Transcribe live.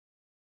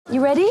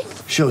You ready?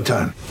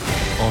 Showtime.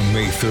 On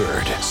May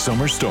 3rd,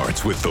 summer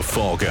starts with The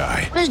Fall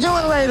Guy. Let's do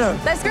it later.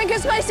 Let's drink a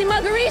spicy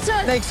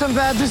margarita. Make some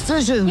bad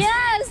decisions.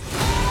 Yes.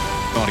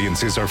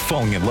 Audiences are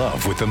falling in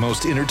love with the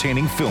most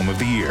entertaining film of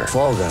the year.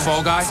 Fall Guy.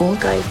 Fall Guy? Fall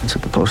Guy. That's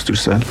what the poster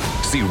said.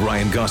 See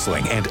Ryan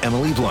Gosling and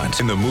Emily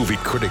Blunt in the movie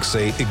critics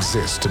say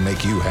exists to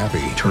make you happy.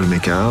 Trying to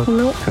make it out?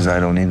 Nope. Because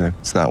I don't either.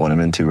 It's not what I'm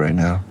into right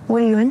now.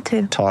 What are you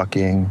into?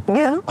 Talking.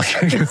 Yeah.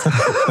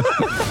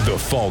 The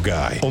Fall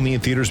Guy. Only in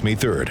theaters May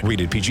 3rd.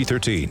 Rated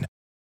PG-13.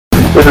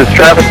 This is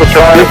Travis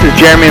Pastrana. This is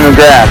Jeremy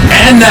McGrath.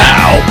 And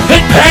now,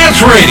 Pit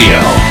Pass Radio.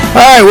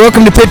 All right,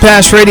 welcome to Pit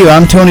Pass Radio.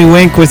 I'm Tony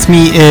Wink. With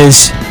me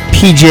is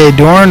PJ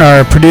Dorn,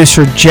 our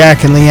producer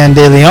Jack and Leanne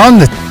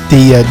DeLeon,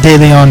 the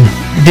DeLeon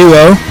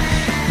duo.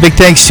 Big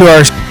thanks to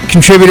our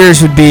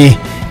contributors would be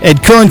Ed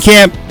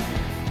Kuhlenkamp,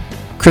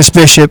 Chris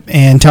Bishop,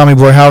 and Tommy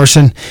Boy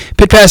Halverson.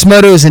 Pit Pass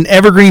Moto is an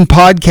Evergreen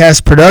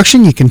Podcast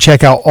production. You can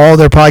check out all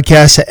their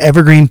podcasts at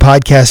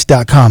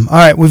evergreenpodcast.com. All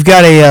right, we've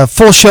got a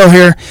full show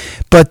here,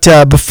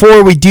 but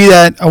before we do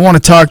that, I want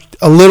to talk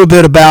a little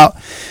bit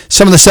about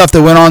some of the stuff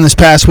that went on this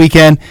past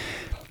weekend.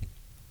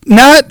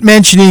 Not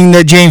mentioning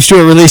that James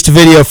Stewart released a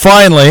video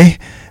finally,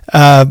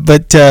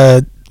 but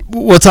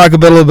we'll talk a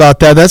bit about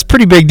that. That's a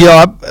pretty big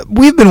deal.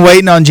 We've been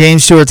waiting on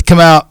James Stewart to come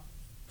out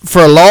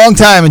for a long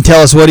time and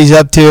tell us what he's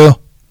up to.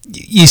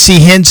 You see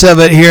hints of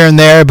it here and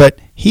there, but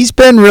he's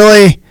been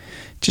really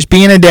just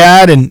being a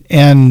dad,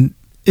 and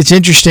it's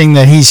interesting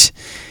that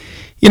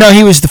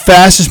he was the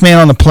fastest man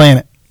on the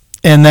planet,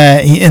 and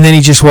then he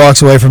just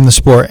walks away from the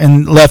sport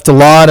and left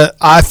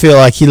I feel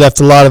like he left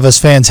a lot of us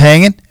fans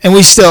hanging, and we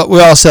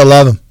all still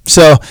love him.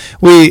 So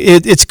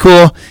it's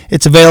cool.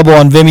 It's available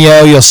on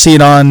Vimeo. You'll see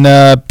it on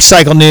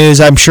Cycle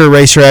News. I'm sure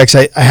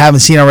RacerX. I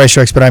haven't seen it on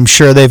RacerX, but I'm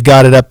sure they've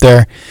got it up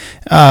there.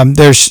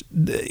 There's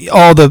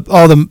all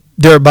the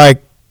dirt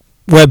bike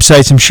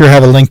websites, I'm sure,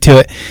 have a link to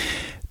it.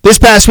 This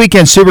past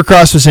weekend,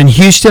 Supercross was in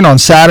Houston on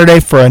Saturday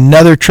for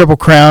another Triple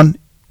Crown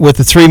with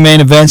the three main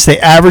events. They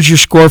average your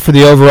score for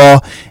the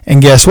overall,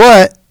 and guess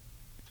what?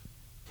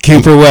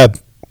 Cooper Webb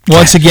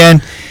once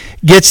again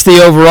gets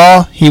the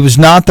overall. He was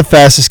not the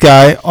fastest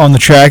guy on the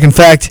track. In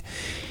fact,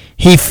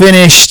 he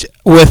finished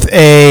with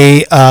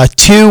a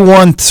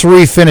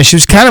 2-1-3 finish. It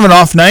was kind of an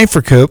off night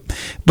for Coop,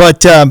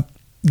 but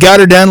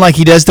got her done like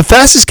he does. The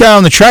fastest guy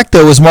on the track,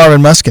 though, was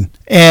Marvin Musquin.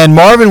 And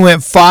Marvin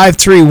went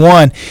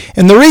 5.31.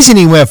 And the reason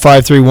he went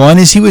 5.31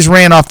 is he was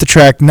ran off the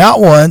track not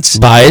once.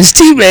 By his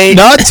teammate.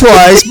 Not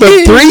twice,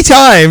 but three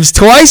times.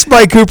 Twice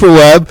by Cooper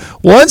Webb.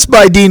 Once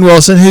by Dean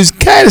Wilson, who's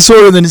kind of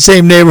sort of in the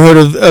same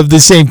neighborhood of the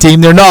same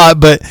team. They're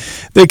not, but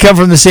they come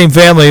from the same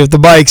family with the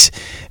bikes.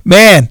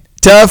 Man,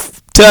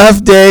 tough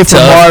day for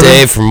Marvin. Tough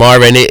day for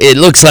Marvin. It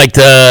looks like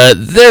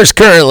there's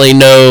currently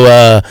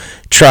no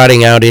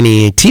trotting out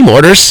any team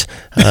orders.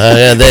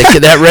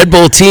 That Red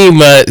Bull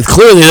team,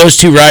 clearly those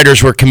two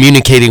riders were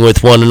communicating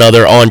with one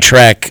another on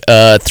track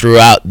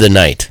throughout the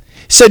night.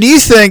 So do you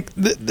think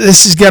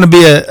this is going to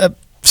be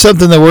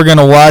something that we're going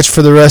to watch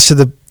for the rest of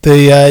the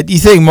do you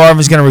think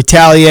Marvin's going to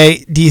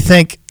retaliate? Do you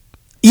think,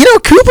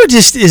 Cooper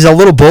just is a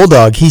little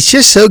bulldog. He's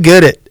just so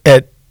good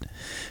at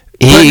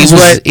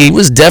he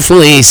was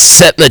definitely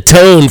setting the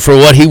tone for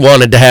what he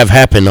wanted to have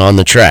happen on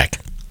the track.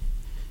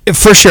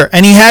 For sure.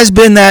 And he has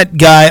been that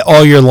guy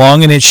all year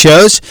long, and it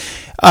shows.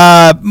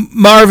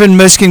 Marvin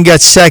Musquin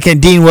got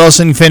second. Dean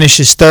Wilson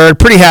finishes third.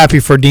 Pretty happy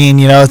for Dean.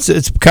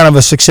 It's kind of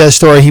a success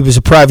story. He was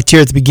a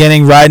privateer at the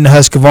beginning, riding a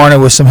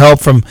Husqvarna with some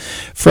help from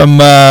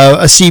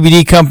a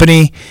CBD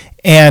company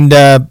and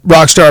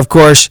Rockstar, of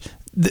course.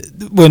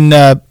 When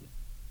a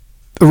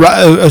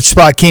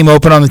spot came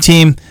open on the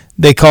team,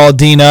 they called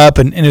Dean up,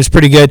 and it was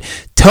pretty good.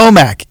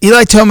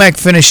 Eli Tomac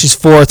finishes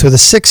fourth with a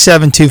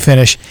 6.72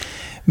 finish.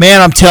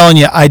 Man, I'm telling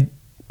you,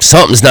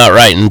 something's not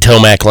right in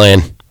Tomac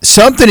land.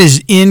 Something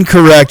is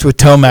incorrect with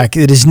Tomac.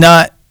 It is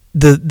not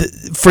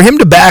for him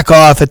to back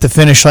off at the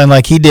finish line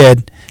like he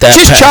did.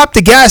 Chopped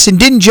the gas and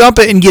didn't jump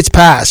it and gets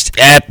past.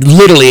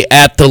 Literally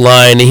at the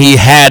line,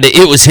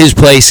 it was his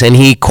place, and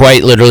he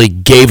quite literally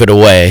gave it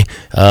away.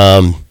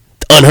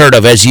 Unheard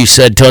of, as you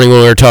said, Tony,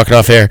 when we were talking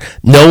off air.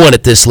 No one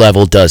at this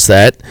level does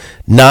that.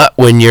 Not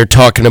when you're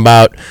talking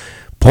about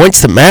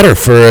points that matter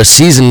for a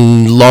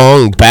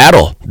season-long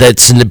battle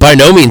that's by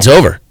no means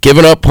over.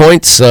 Giving up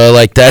points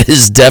like that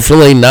is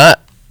definitely not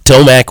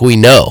Tomac we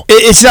know.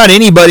 It's not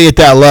anybody at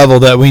that level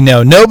that we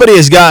know. Nobody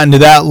has gotten to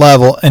that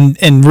level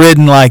and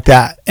ridden like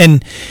that.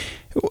 And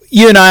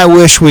you and I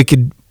wish we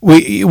could.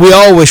 We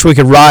all wish we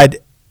could ride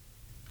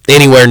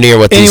anywhere near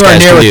what these guys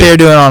do. They're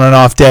doing on an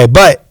off day.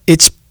 But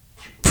it's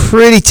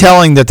pretty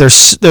telling that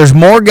there's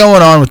more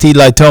going on with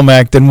Eli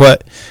Tomac than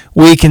what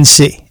we can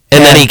see.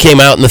 And then he came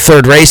out in the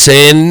third race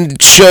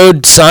and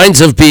showed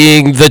signs of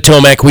being the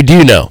Tomac we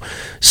do know.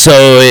 So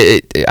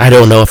I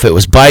don't know if it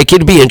was bike.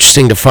 It'd be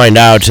interesting to find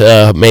out.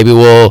 Maybe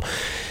we'll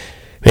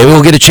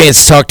get a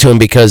chance to talk to him,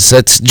 because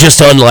that's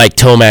just unlike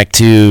Tomac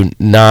to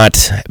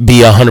not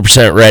be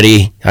 100%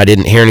 ready. I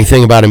didn't hear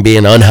anything about him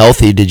being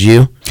unhealthy. Did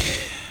you?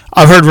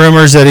 I've heard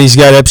rumors that he's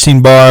got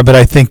Epstein-Barr, but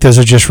I think those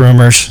are just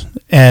rumors.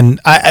 And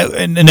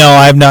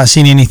I have not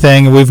seen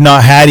anything. We've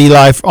not had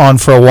Eli on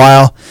for a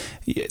while.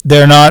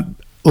 They're not.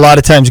 A lot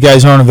of times,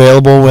 guys aren't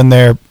available when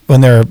they're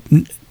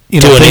doing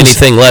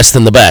anything less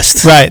than the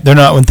best. Right. They're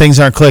not when things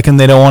aren't clicking.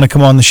 They don't want to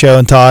come on the show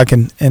and talk,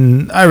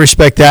 and I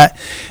respect that.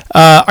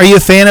 Are you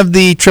a fan of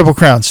the Triple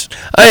Crowns?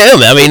 I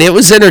am. I mean, it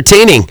was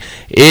entertaining.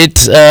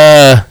 It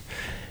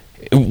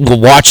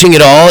watching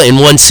it all in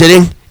one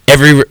sitting.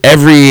 Every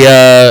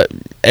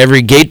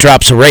gate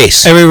drops a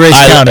race. Every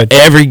race counted.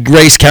 Every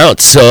race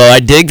counts. So I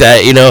dig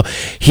that.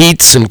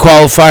 Heats and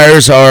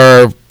qualifiers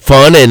are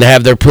fun and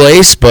have their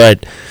place,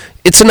 but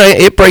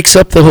it breaks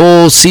up the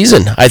whole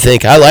season. I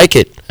think I like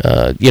it.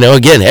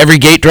 Again, every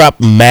gate drop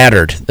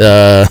mattered,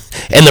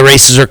 and the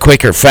races are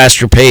quicker,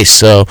 faster pace.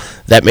 So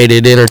that made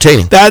it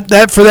entertaining.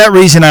 That for that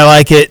reason, I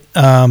like it.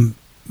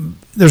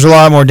 There's a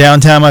lot more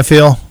downtime, I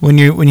feel, when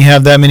you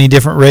have that many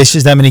different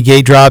races, that many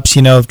gate drops,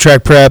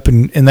 track prep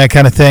and that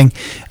kind of thing.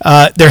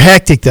 They're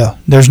hectic, though.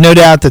 There's no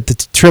doubt that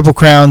the Triple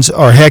Crowns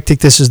are hectic.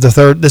 This is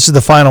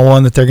the final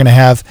one that they're going to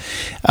have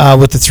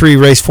with the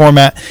 3-race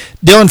format.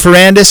 Dylan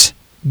Ferrandis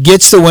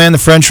gets the win, the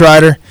French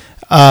rider,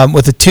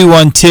 with a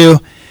 2-1-2.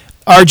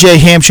 RJ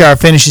Hampshire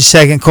finishes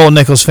second. Cole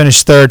Nichols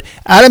finished third.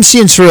 Adam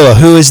Cianciarulo,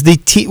 who is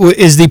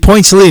the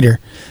points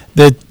leader,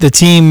 the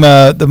team,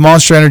 the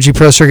Monster Energy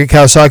Pro Circuit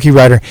Kawasaki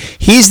rider.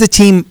 He's the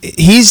team.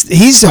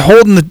 He's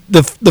holding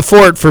the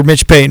fort for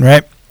Mitch Payton,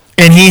 right?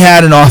 And he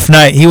had an off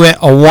night. He went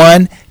a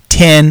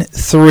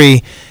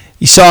 1-10-3.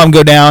 You saw him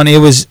go down. It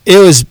was.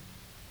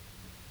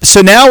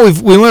 So now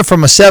we went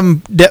from a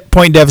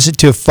 7-point deficit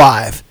to a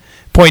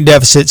 5-point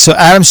deficit. So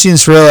Adam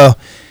Cianciarulo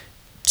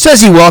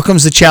says he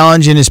welcomes the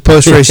challenge in his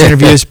post-race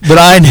interviews, but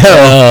I know.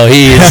 Oh,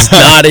 he is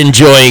not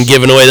enjoying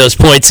giving away those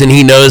points, and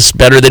he knows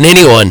better than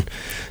anyone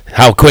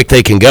how quick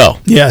they can go.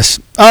 Yes.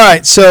 All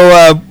right.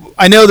 So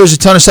I know there's a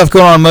ton of stuff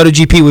going on in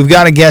MotoGP. We've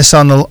got a guest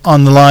on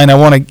the line. I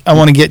want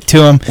to get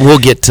to him. We'll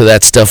get to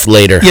that stuff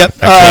later. Yep.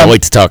 I can't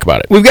wait to talk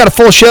about it. We've got a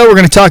full show. We're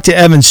going to talk to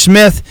Evan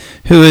Smith,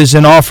 who is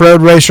an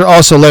off-road racer.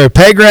 Also, Larry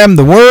Pegram,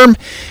 the Worm.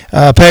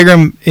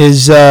 Pegram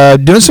is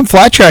doing some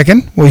flat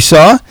tracking, we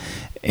saw,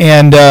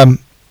 and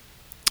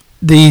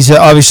he's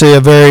obviously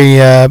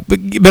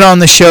been on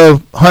the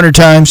show 100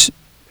 times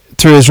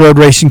through his road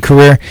racing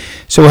career.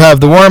 So we'll have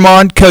the Worm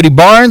on. Cody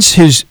Barnes,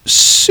 who's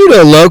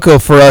pseudo-loco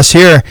for us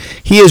here.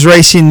 He is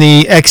racing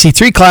the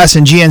XC3 class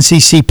in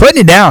GNCC,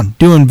 putting it down,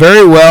 doing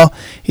very well.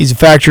 He's a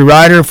factory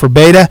rider for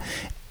Beta,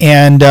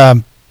 and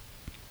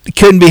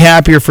couldn't be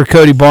happier for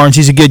Cody Barnes.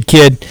 He's a good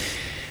kid.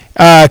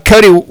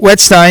 Corey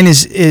Wetstein,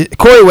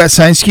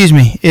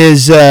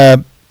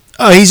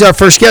 he's our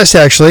first guest,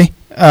 actually.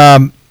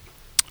 I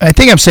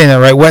think I'm saying that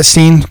right.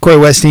 Corey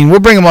Wetstein.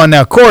 We'll bring him on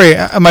now. Corey,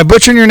 am I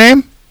butchering your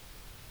name?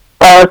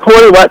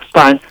 Corey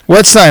Wetstein.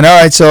 Wetstein.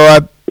 All right. So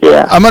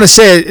yeah. I'm going to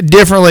say it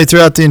differently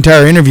throughout the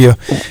entire interview.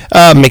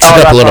 Mix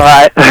it up a little. All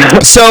right.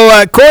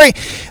 So Corey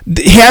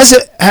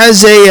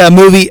has a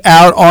movie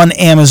out on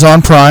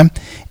Amazon Prime,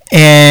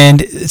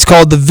 and it's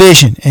called The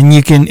Vision. And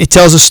it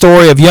tells a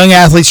story of young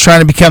athletes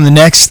trying to become the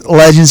next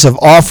legends of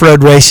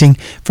off-road racing,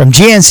 from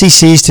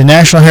GNCCs to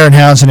National Hare and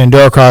Hounds and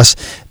Endurocross.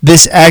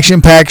 This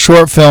action-packed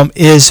short film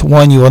is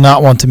one you will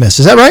not want to miss.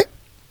 Is that right?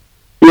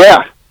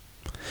 Yeah.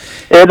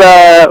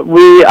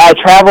 I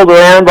traveled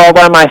around all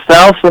by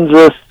myself and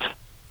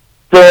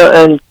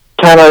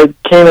kind of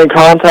came in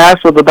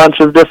contact with a bunch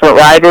of different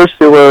riders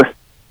who were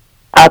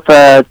at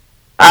the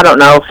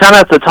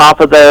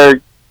top of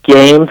their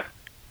game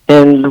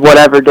in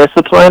whatever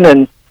discipline,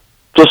 and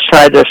just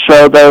tried to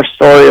show their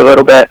story a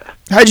little bit.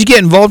 How'd you get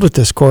involved with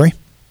this, Corey?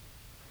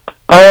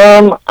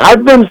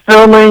 I've been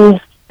filming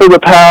for the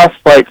past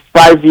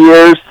 5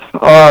 years,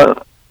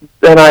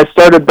 and I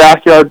started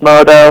Backyard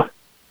Moto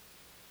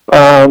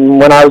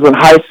when I was in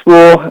high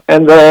school,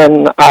 and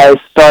then I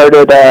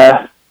started,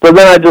 I was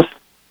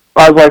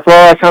like,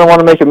 well, I kind of want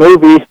to make a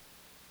movie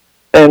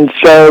and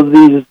show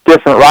these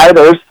different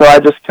riders, so I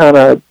just kind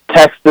of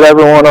texted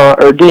everyone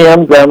or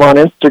DM'd them on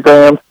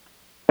Instagram,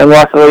 and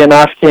luckily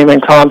enough came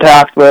in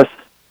contact with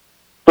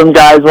some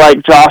guys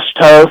like Josh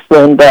Toth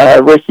and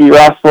Ricky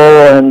Russell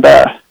and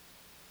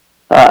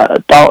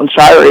Dalton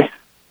Shirey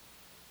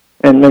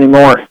and many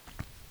more.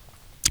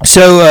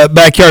 So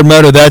Backyard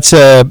Moto, that's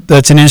an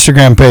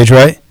Instagram page,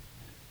 right?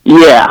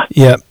 Yeah.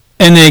 Yep.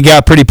 And they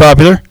got pretty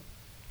popular?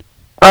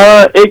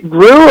 It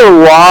grew a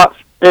lot.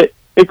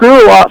 It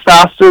grew a lot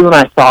faster than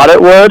I thought it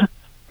would,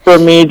 for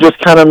me just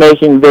kind of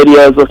making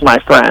videos with my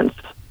friends.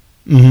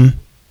 Mm-hmm.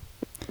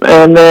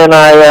 And then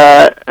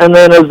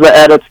as the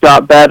edits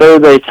got better,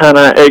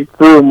 it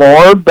grew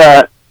more,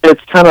 but it's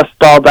kind of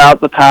stalled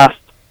out the past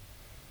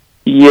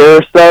year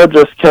or so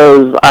just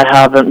because I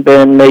haven't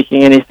been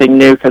making anything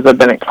new because I've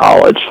been in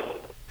college.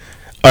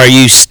 Are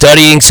you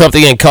studying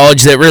something in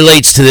college that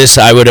relates to this,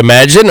 I would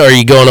imagine, or are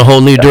you going a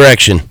whole new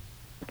direction?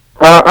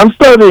 I'm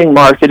studying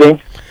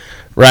marketing.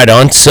 Right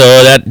on. So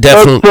that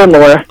definitely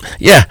similar.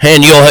 Yeah,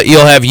 and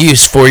you'll have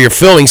use for your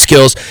filming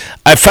skills.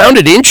 I found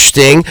it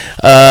interesting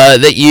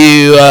that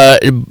you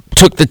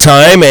took the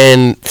time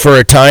and, for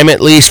a time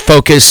at least,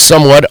 focused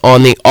somewhat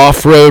on the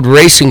off-road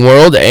racing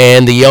world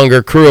and the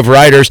younger crew of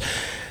riders.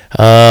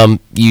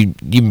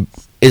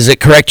 Is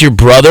it correct your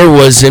brother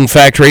was in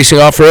fact racing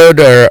off-road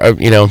or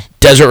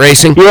desert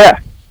racing? Yeah,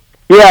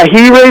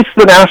 he raced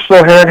the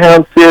National Hare and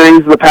Hound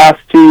Series the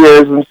past 2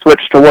 years and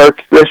switched to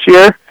work this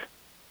year.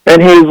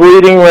 And he was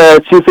leading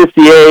the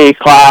 250A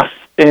class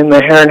in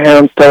the Hare and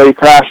Hounds till he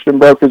crashed and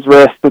broke his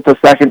wrist at the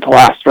second to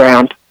last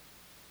round.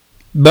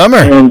 Bummer.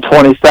 In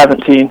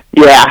 2017.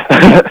 Yeah.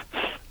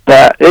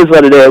 That is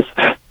what it is.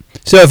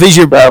 So if he's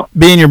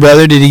being your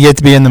brother, did he get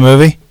to be in the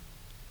movie?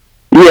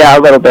 Yeah, a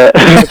little bit.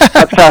 That's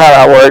kind of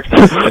how that works.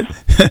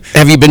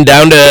 Have you been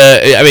down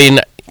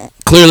to,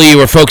 clearly you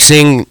were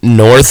focusing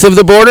north of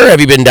the border.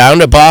 Have you been down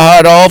to Baja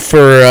at all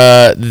for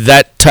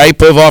that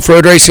type of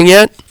off-road racing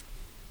yet?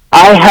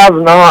 I have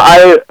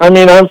not.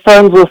 I'm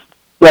friends with,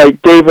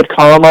 David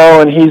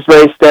Como, and he's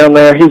raced down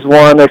there. He's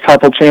won a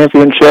couple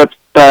championships,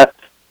 but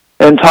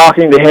in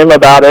talking to him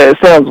about it, it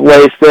sounds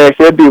way sick.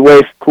 It'd be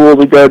way cool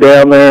to go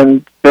down there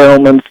and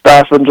film and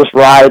stuff and just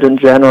ride in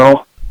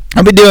general.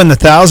 I'll be doing the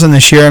 1,000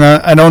 this year, and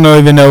I don't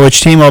even know which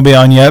team I'll be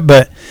on yet,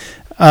 but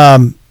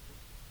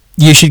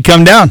you should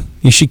come down.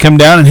 You should come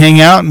down and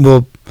hang out, and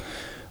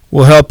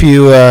we'll help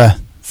you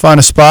find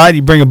a spot.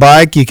 You bring a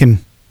bike, you can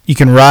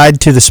ride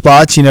to the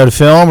spots, to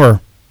film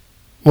or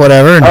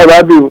whatever. Oh,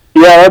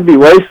 that'd be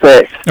way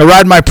sick. Or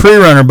ride my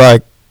pre-runner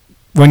bike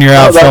when you're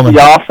out filming.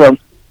 That'd be awesome.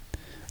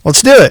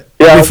 Let's do it.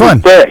 Yeah, it'll be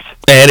fun. Sick.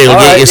 And it'll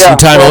get you some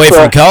time away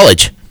from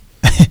college.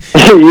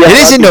 It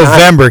is in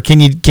November. Nice.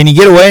 Can you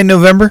get away in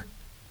November?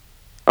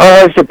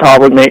 Oh, I could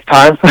probably make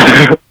time.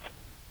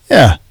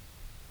 Yeah.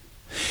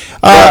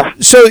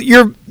 So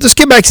let's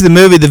get back to the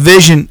movie, The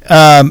Vision.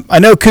 I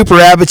know Cooper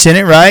Abbott's in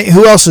it, right?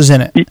 Who else is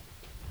in it? We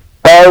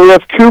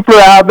have Cooper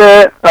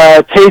Abbott,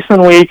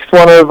 Tayson Weeks,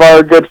 one of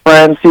our good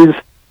friends. He's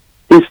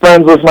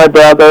friends with my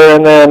brother,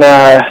 and then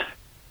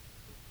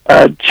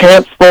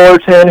Chance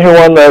Fullerton, who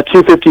won the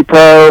 250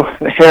 Pro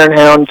Hare and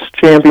Hound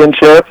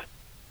Championship,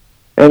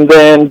 and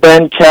then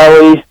Ben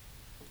Kelly.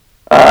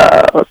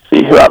 Let's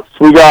see who else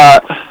we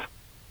got.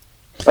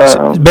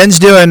 So Ben's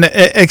doing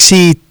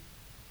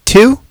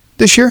XC2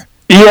 this year?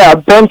 Yeah,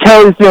 Ben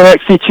Kelly's doing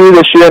XC2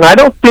 this year, and I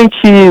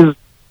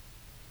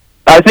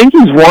think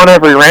he's won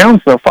every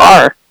round so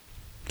far.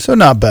 So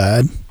not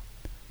bad.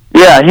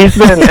 Yeah, he's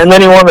been, and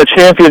then he won the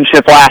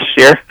championship last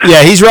year.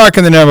 Yeah, he's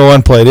rocking the number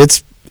 1 plate.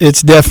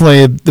 It's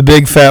definitely the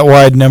big fat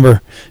wide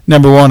number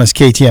 1 is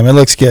KTM. It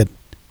looks good.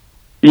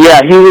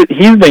 Yeah,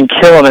 he's been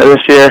killing it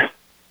this year.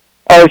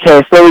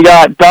 Okay, so we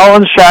got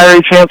Dolan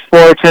Shirey, Chance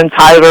Fullerton,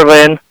 Tyler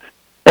Lynn.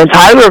 And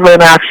Tyler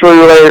Lynn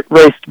actually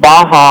raced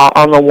Baja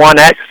on the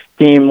 1X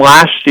team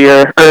last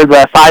year, or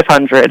the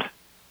 500.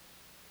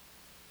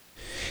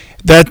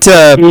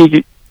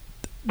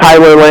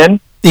 Tyler Lynn?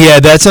 Yeah,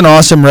 that's an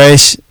awesome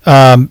race.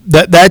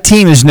 That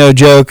team is no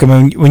joke. I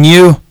mean, when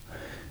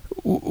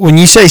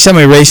you say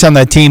somebody raced on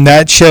that team,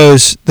 that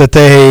shows that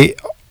they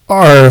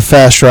are a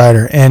fast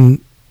rider, and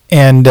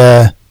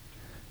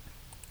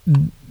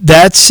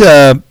that's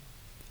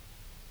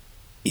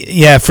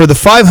yeah, for the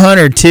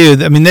 500 too.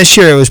 I mean, this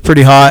year it was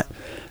pretty hot.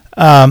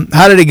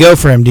 How did it go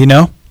for him? Do you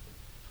know?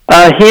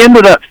 He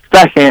ended up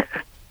second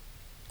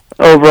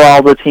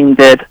overall. The team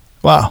did.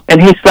 Wow.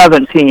 And he's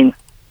 17.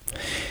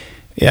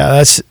 Yeah,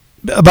 that's.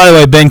 By the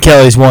way, Ben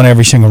Kelly's won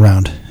every single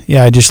round.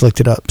 Yeah, I just looked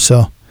it up.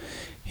 So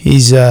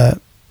he's a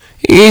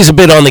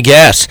bit on the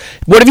gas.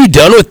 What have you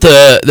done with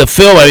the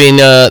film? I mean,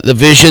 The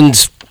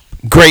Vision's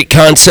great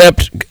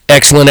concept,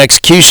 excellent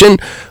execution.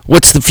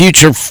 What's the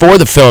future for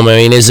the film? I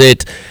mean, is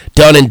it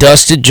done and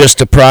dusted, just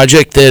a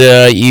project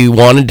that you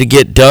wanted to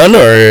get done,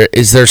 or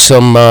is there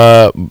some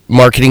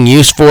marketing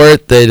use for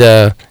it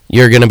that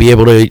you're going to be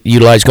able to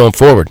utilize going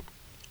forward?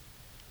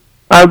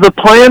 The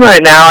plan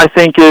right now, I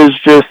think, is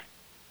just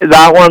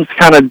that one's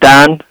kind of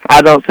done.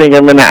 I don't think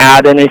I'm going to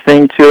add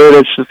anything to it.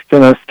 It's just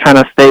going to kind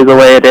of stay the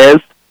way it is.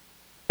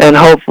 And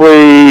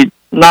hopefully,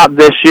 not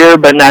this year,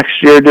 but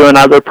next year, do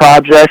another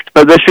project.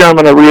 But this year, I'm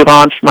going to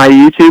relaunch my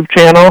YouTube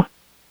channel.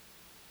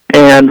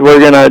 And we're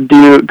going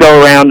to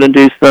go around and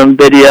do some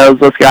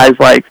videos with guys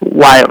like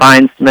Wyatt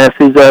Linesmith,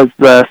 who does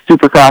the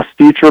Supercross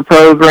Future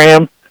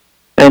program.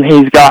 And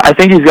I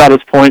think he's got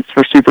his points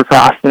for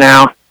Supercross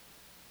now.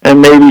 And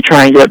maybe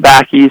try and get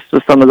back east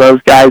with some of those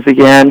guys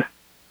again.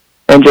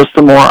 And just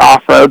some more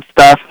off-road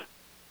stuff.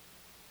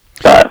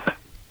 But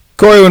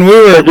Corey, when we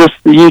were just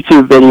the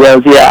YouTube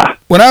videos, yeah.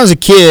 When I was a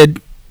kid,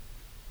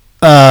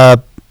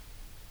 the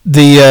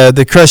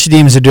Crush the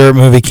Demons of Dirt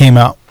movie came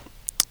out,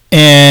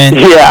 and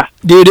yeah,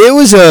 dude, it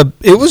was a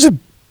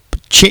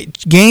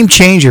game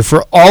changer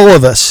for all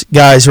of us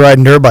guys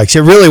riding dirt bikes.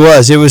 It really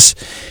was. It was.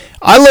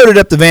 I loaded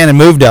up the van and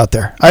moved out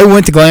there. I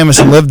went to Glamis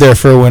and lived there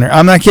for a winter.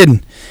 I'm not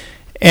kidding.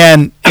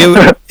 And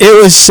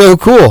it was so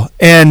cool.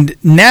 And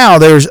now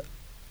there's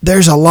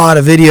a lot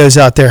of videos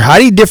out there. How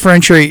do you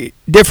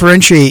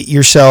differentiate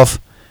yourself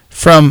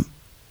from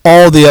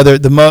all the other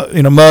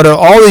Moto,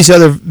 all these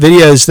other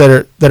videos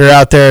that are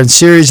out there and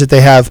series that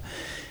they have?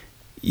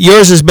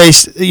 yours is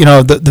based,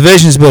 the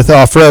division's with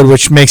off-road,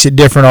 which makes it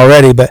different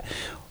already. But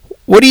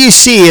what do you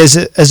see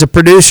as a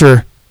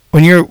producer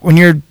when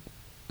you're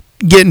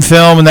getting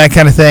film and that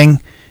kind of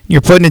thing,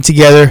 you're putting it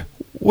together?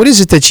 What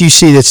is it that you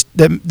see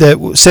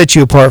that sets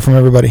you apart from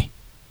everybody?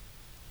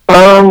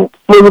 So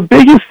the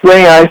biggest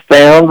thing I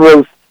found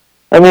was,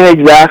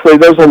 exactly,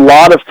 there's a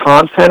lot of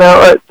content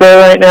out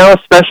there right now,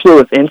 especially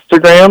with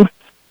Instagram.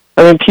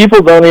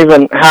 People don't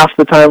even half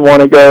the time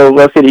want to go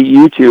look at a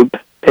YouTube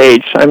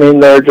page.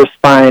 They're just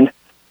fine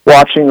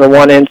watching the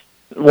 1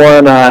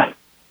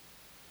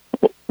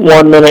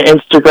 minute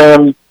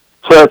Instagram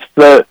clips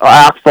that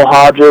Axel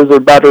Hodges or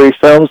Buttery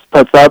Films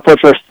puts up,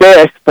 which are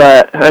sick,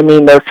 but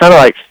they're kind of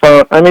like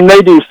phone.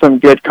 They do some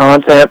good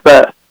content,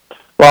 but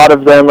a lot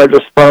of them are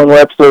just phone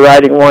whips or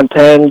riding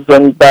 110s,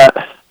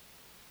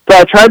 so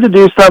I tried to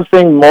do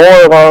something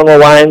more along the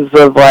lines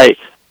of like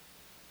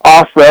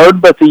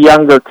off-road, but the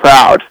younger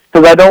crowd,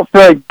 because I don't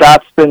feel like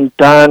that's been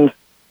done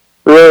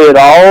really at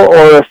all,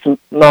 or if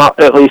not,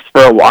 at least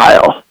for a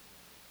while.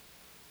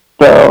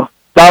 So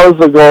that was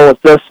the goal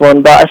with this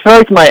one, but I feel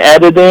like my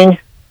editing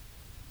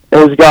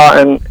has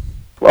gotten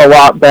a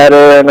lot better,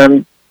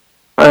 and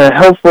I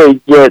hopefully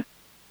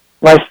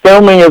my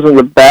filming isn't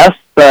the best,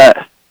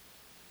 but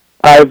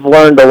I've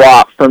learned a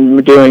lot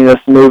from doing this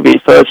movie,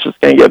 so it's just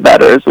going to get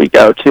better as we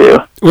go, too.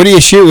 What do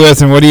you shoot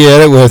with, and what do you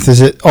edit with? Is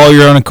it all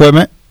your own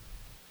equipment?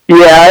 Yeah,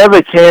 I have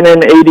a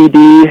Canon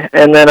ADD,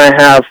 and then I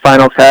have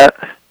Final Cut.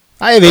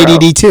 I have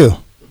ADD, too.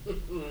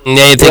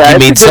 Yeah, you think you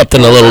mean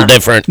something a little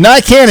different.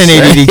 Not Canon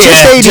ADD,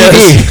 just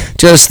ADD.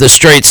 Just the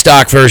straight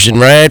stock version,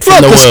 right?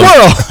 From Look, the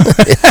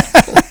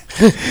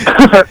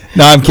squirrel.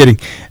 No, I'm kidding.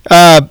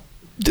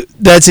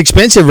 That's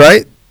expensive,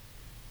 right?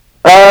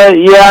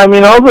 Yeah,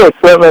 all the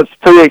equipment's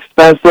pretty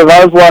expensive.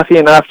 I was lucky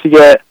enough to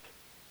get,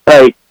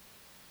 like,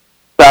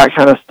 that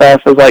kind of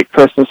stuff as, like,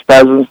 Christmas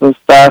presents and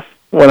stuff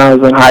when I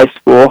was in high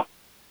school.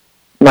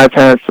 My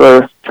parents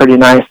were pretty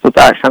nice with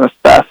that kind of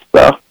stuff,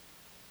 so.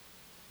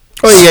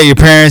 Oh, you got your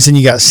parents and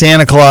you got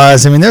Santa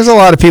Claus. There's a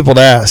lot of people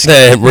to ask.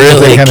 That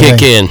really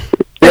kick in.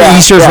 Yeah,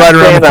 Easter's right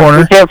around the corner.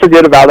 You can't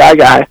forget about that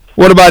guy.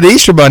 What about the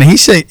Easter Bunny?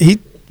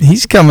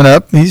 He's coming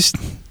up.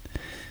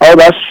 Oh,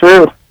 that's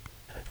true.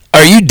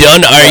 Are you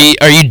done?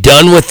 Are you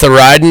done with the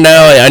riding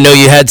now? I know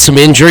you had some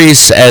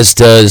injuries, as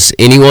does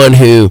anyone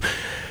who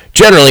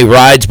generally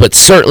rides, but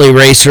certainly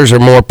racers are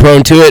more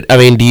prone to it.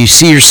 Do you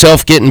see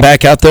yourself getting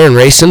back out there and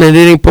racing at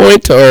any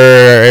point, or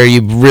are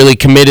you really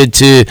committed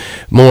to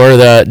more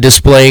the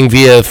displaying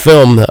via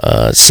film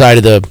side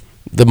of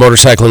the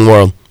motorcycling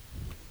world?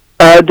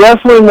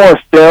 Definitely more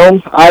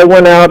film. I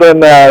went out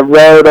and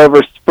rode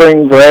over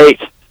spring break,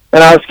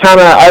 and I was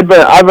I've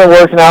been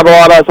working out a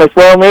lot. I was like,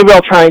 well, maybe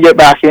I'll try and get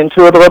back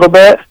into it a little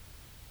bit,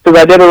 because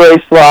I did a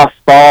race last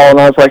fall, and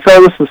I was like,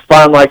 oh, this is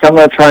fun. Like, I'm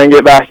going to try and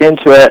get back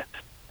into it.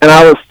 And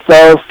I was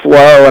so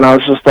slow, and I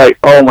was just like,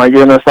 oh, my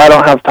goodness, I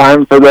don't have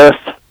time for this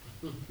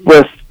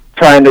with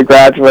trying to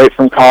graduate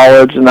from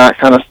college and that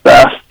kind of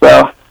stuff.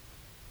 So,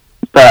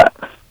 but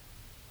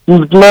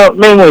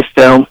mainly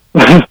film.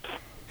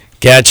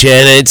 Gotcha.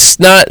 And it's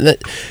not...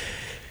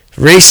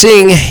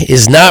 Racing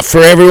is not for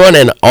everyone,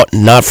 and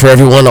not for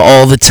everyone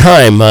all the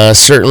time.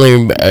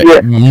 Certainly,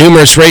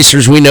 numerous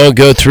racers we know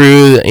go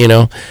through,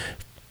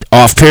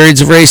 off periods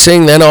of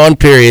racing, then on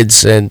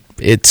periods, and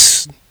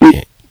it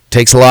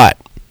takes a lot.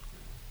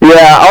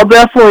 Yeah, I'll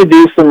definitely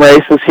do some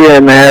races here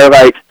and there,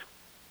 like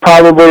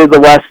probably the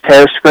West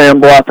Hare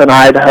Scramble up in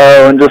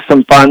Idaho and just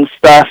some fun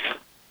stuff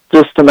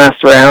just to mess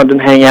around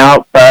and hang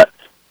out. But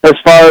as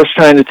far as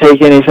trying to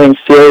take anything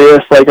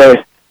serious, I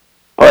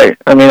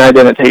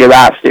didn't take it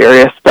that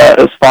serious, but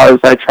as far as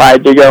I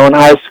tried to go in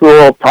high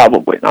school,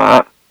 probably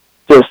not.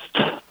 Just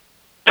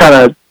kind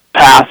of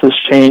path has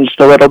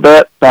changed a little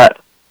bit, but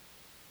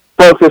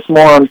focus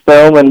more on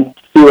film and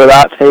see where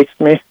that takes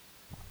me.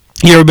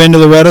 You ever been to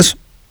Loretta's?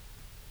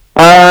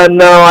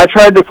 No, I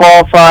tried to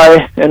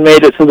qualify and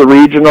made it to the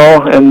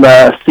regional and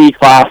the C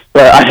class,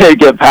 but I didn't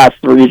get past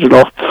the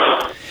regional.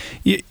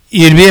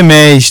 You'd be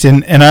amazed,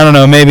 and I don't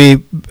know,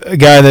 maybe a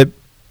guy that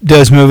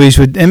does movies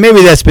would, and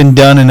maybe that's been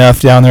done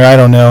enough down there, I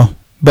don't know.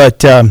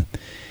 But,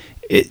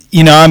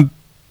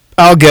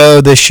 I'll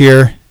go this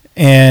year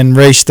and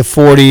race the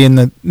 40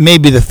 and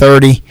maybe the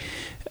 30.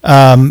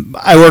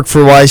 I work for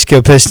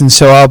Wiseco Pistons,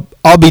 so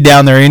I'll be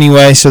down there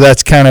anyway, so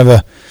that's kind of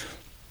a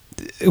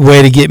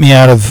way to get me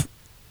out of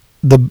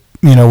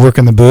work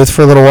in the booth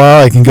for a little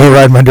while. I can go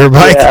ride my dirt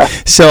bike,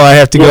 so I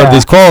have to go to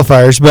these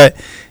qualifiers. But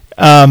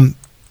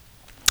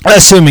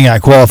assuming I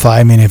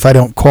qualify, if I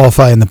don't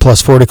qualify in the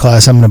plus 40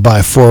 class, I'm going to buy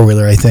a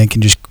four-wheeler, I think,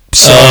 and just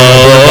sell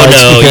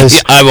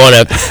I want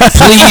to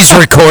please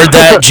record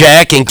that,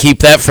 Jack, and keep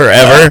that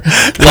forever.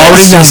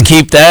 Let's just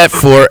keep that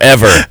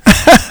forever.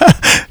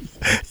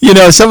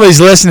 Somebody's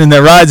listening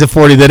that rides a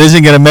 40 that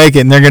isn't going to make it,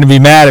 and they're going to be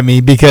mad at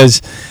me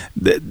because,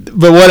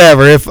 but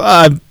whatever. If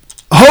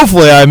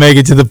hopefully I make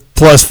it to the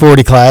plus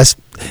 40 class.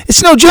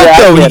 It's no joke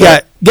though. You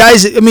got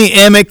guys.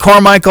 Emmett,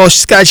 Carmichael,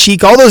 Scott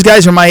Sheik, all those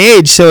guys are my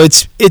age, so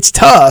it's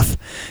tough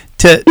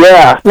to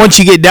once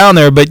you get down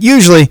there. But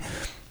usually,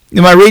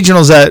 My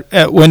regional's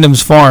at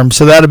Wyndham's Farm,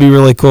 so that'll be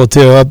really cool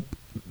too.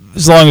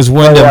 As long as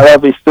Wyndham, yeah,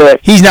 that'd be sick.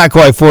 He's not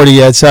quite 40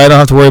 yet, so I don't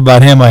have to worry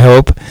about him, I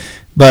hope.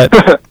 But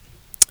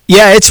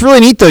yeah, it's really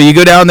neat though. You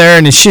go down there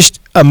and it's just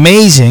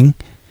amazing,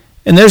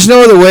 and there's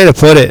no other way to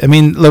put it. I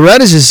mean,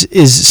 Loretta's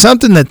is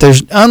something that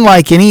there's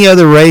unlike any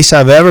other race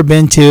I've ever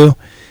been to.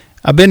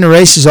 I've been to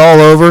races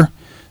all over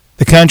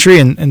the country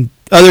and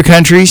other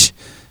countries,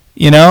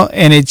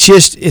 and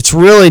it's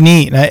really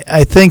neat. And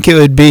I think it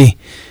would be,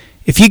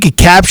 if you could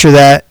capture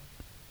that.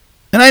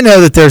 And I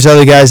know that there's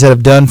other guys that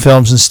have done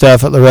films and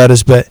stuff at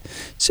Loretta's,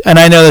 and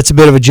I know that's a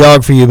bit of a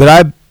jog for you,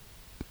 but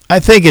I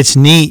think it's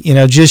neat,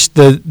 just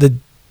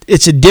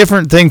it's a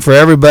different thing for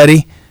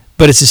everybody,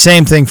 but it's the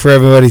same thing for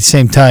everybody at the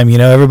same time.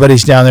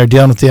 Everybody's down there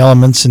dealing with the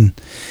elements, and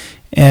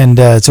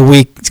it's a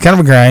week. It's kind of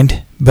a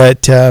grind,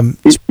 but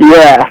it's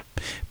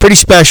pretty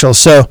special.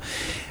 So,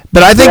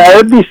 but I think it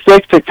would be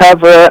sick to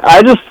cover it.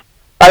 I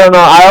don't know.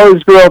 I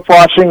always grew up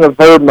watching the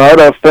Verb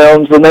Moto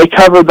films, and they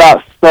covered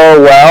that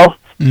so well.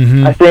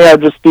 Mm-hmm. I think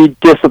I'd just be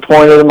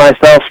disappointed in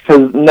myself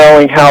because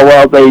knowing how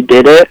well they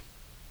did it,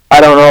 I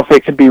don't know if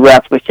it could be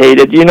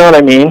replicated. You know what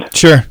I mean?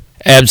 Sure.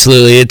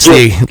 Absolutely.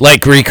 It's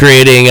like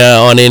recreating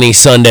on any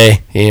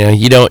Sunday.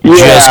 You don't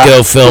just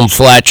go film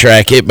flat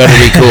track. It better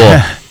be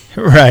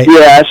cool. Right.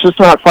 Yeah, it's just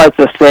not quite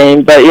the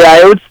same. But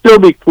yeah, it would still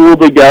be cool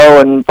to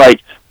go and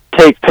take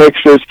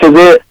pictures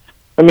because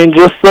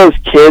just those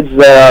kids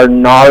that are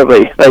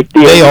gnarly, like the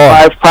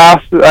 85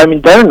 class.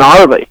 They're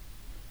gnarly.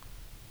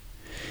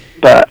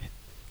 But.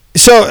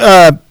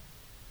 So,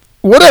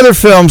 what other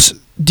films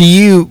do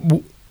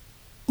you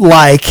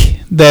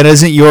like that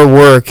isn't your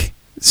work?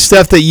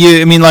 Stuff that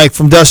like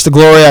from Dust to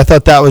Glory, I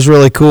thought that was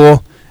really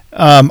cool.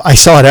 I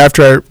saw it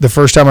after the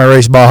first time I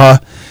raced Baja.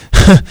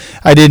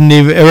 I didn't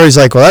even. Everybody's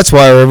like, "Well, that's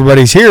why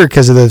everybody's here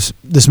because of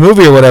this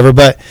movie or whatever."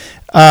 But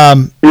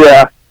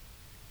yeah.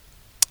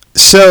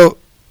 So,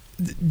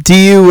 do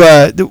you?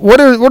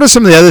 What are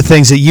some of the other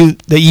things that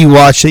you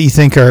watch that you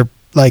think are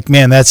like,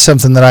 man, that's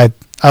something that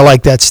I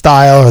like that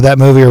style or that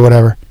movie or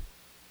whatever?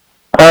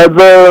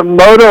 The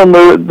moto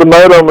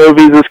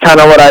movies is kind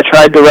of what I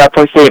tried to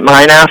replicate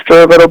mine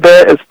after a little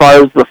bit as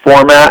far as the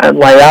format and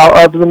layout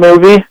of the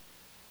movie.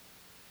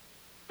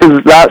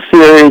 Because that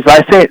series,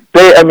 I think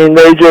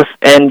they just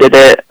ended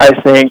it,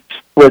 I think,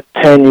 with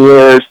 10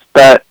 years.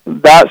 That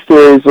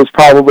series was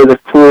probably the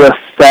coolest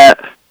set,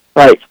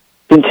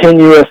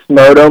 continuous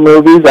moto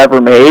movies ever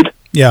made.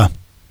 Yeah.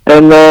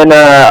 And then,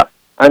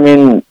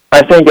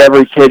 I think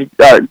every kid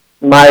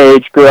my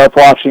age grew up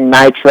watching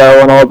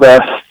Nitro and all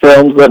the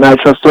films that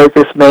Nitro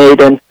Circus made,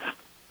 and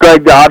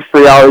Greg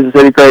Godfrey always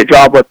did a great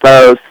job with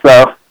those.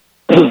 So,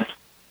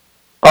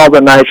 all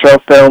the Nitro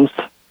films.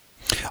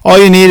 All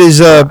you need is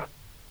a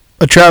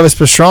Travis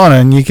Pastrana,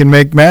 and you can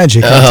make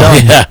magic.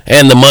 Yeah,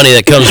 and the money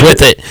that comes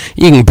with it.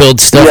 You can build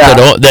stuff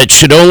that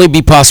should only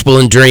be possible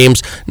in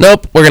dreams.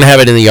 Nope, we're going to have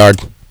it in the yard.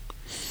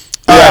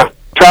 Yeah,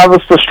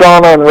 Travis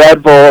Pastrana and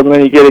Red Bull, and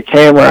then you get a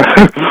camera.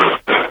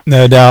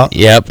 No doubt.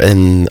 Yep,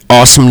 and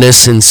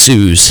awesomeness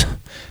ensues.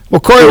 Well,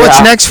 Corey, what's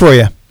next for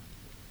you?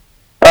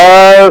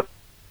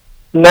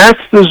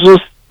 Next is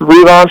just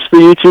relaunch the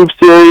YouTube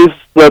series,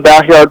 the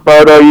Backyard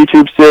Moto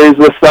YouTube series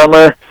this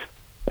summer,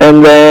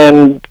 and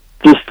then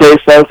just stay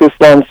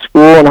focused on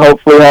school and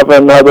hopefully have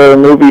another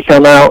movie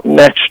come out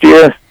next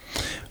year.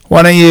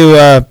 Why don't you,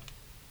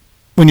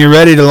 when you're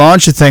ready to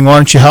launch the thing, why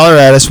don't you holler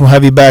at us? We'll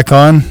have you back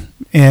on,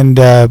 and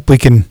we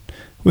can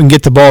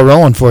get the ball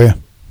rolling for you.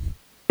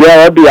 Yeah,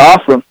 that'd be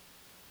awesome.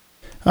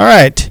 All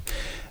right.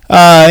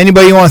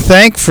 Anybody you want to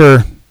thank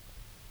for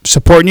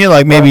supporting you,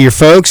 like maybe your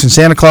folks and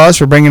Santa Claus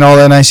for bringing all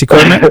that nice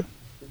equipment?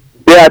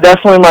 Yeah,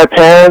 definitely my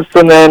parents,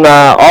 and then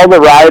all the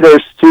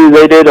riders, too.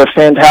 They did a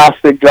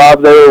fantastic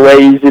job. They were way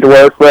easy to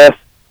work with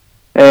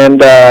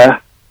and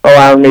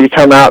allowing me to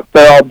come out.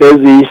 They're all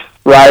busy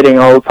riding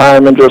all the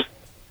time and just,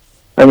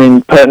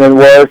 putting in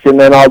work, and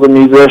then all the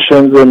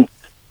musicians and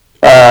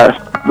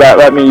that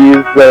let me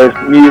use the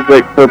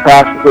music for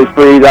practically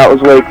free. That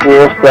was way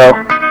cool. So,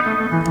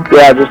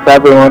 yeah, just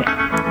everyone.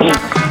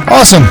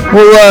 Awesome.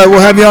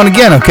 We'll have you on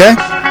again, okay?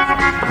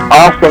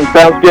 Awesome.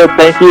 Sounds good.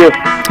 Thank you.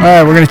 All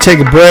right, we're going to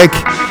take a break.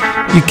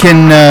 You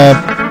can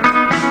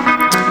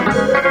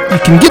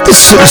get the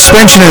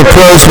suspension of the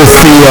pros with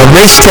the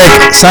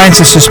Racetech Science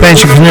of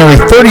Suspension. For nearly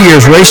 30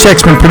 years,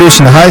 Racetech's been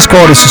producing the highest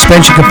quality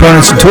suspension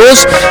components and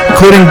tools,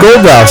 including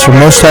gold valves for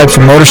most types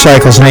of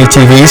motorcycles and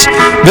ATVs.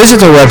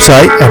 Visit their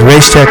website at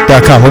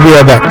racetech.com. We'll be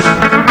right back.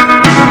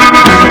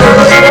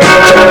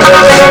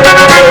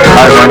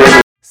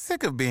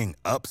 Sick of being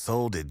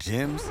upsold at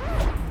gyms?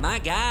 My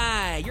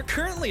guy, you're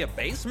currently a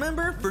base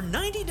member? For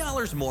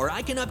 $90 more,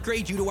 I can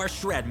upgrade you to our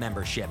Shred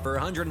membership. For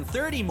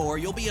 $130 more,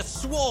 you'll be a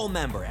Swole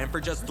member. And for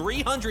just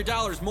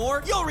 $300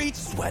 more, you'll reach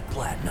Sweat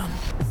Platinum.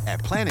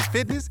 At Planet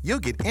Fitness, you'll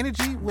get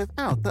energy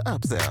without the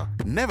upsell.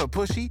 Never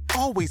pushy,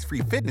 always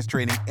free fitness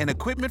training and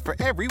equipment for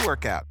every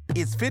workout.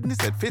 It's fitness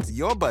that fits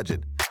your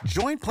budget.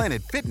 Join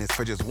Planet Fitness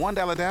for just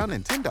 $1 down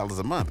and $10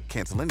 a month.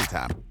 Cancel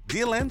anytime.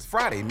 Deal ends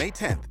Friday, May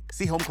 10th.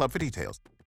 See Home Club for details.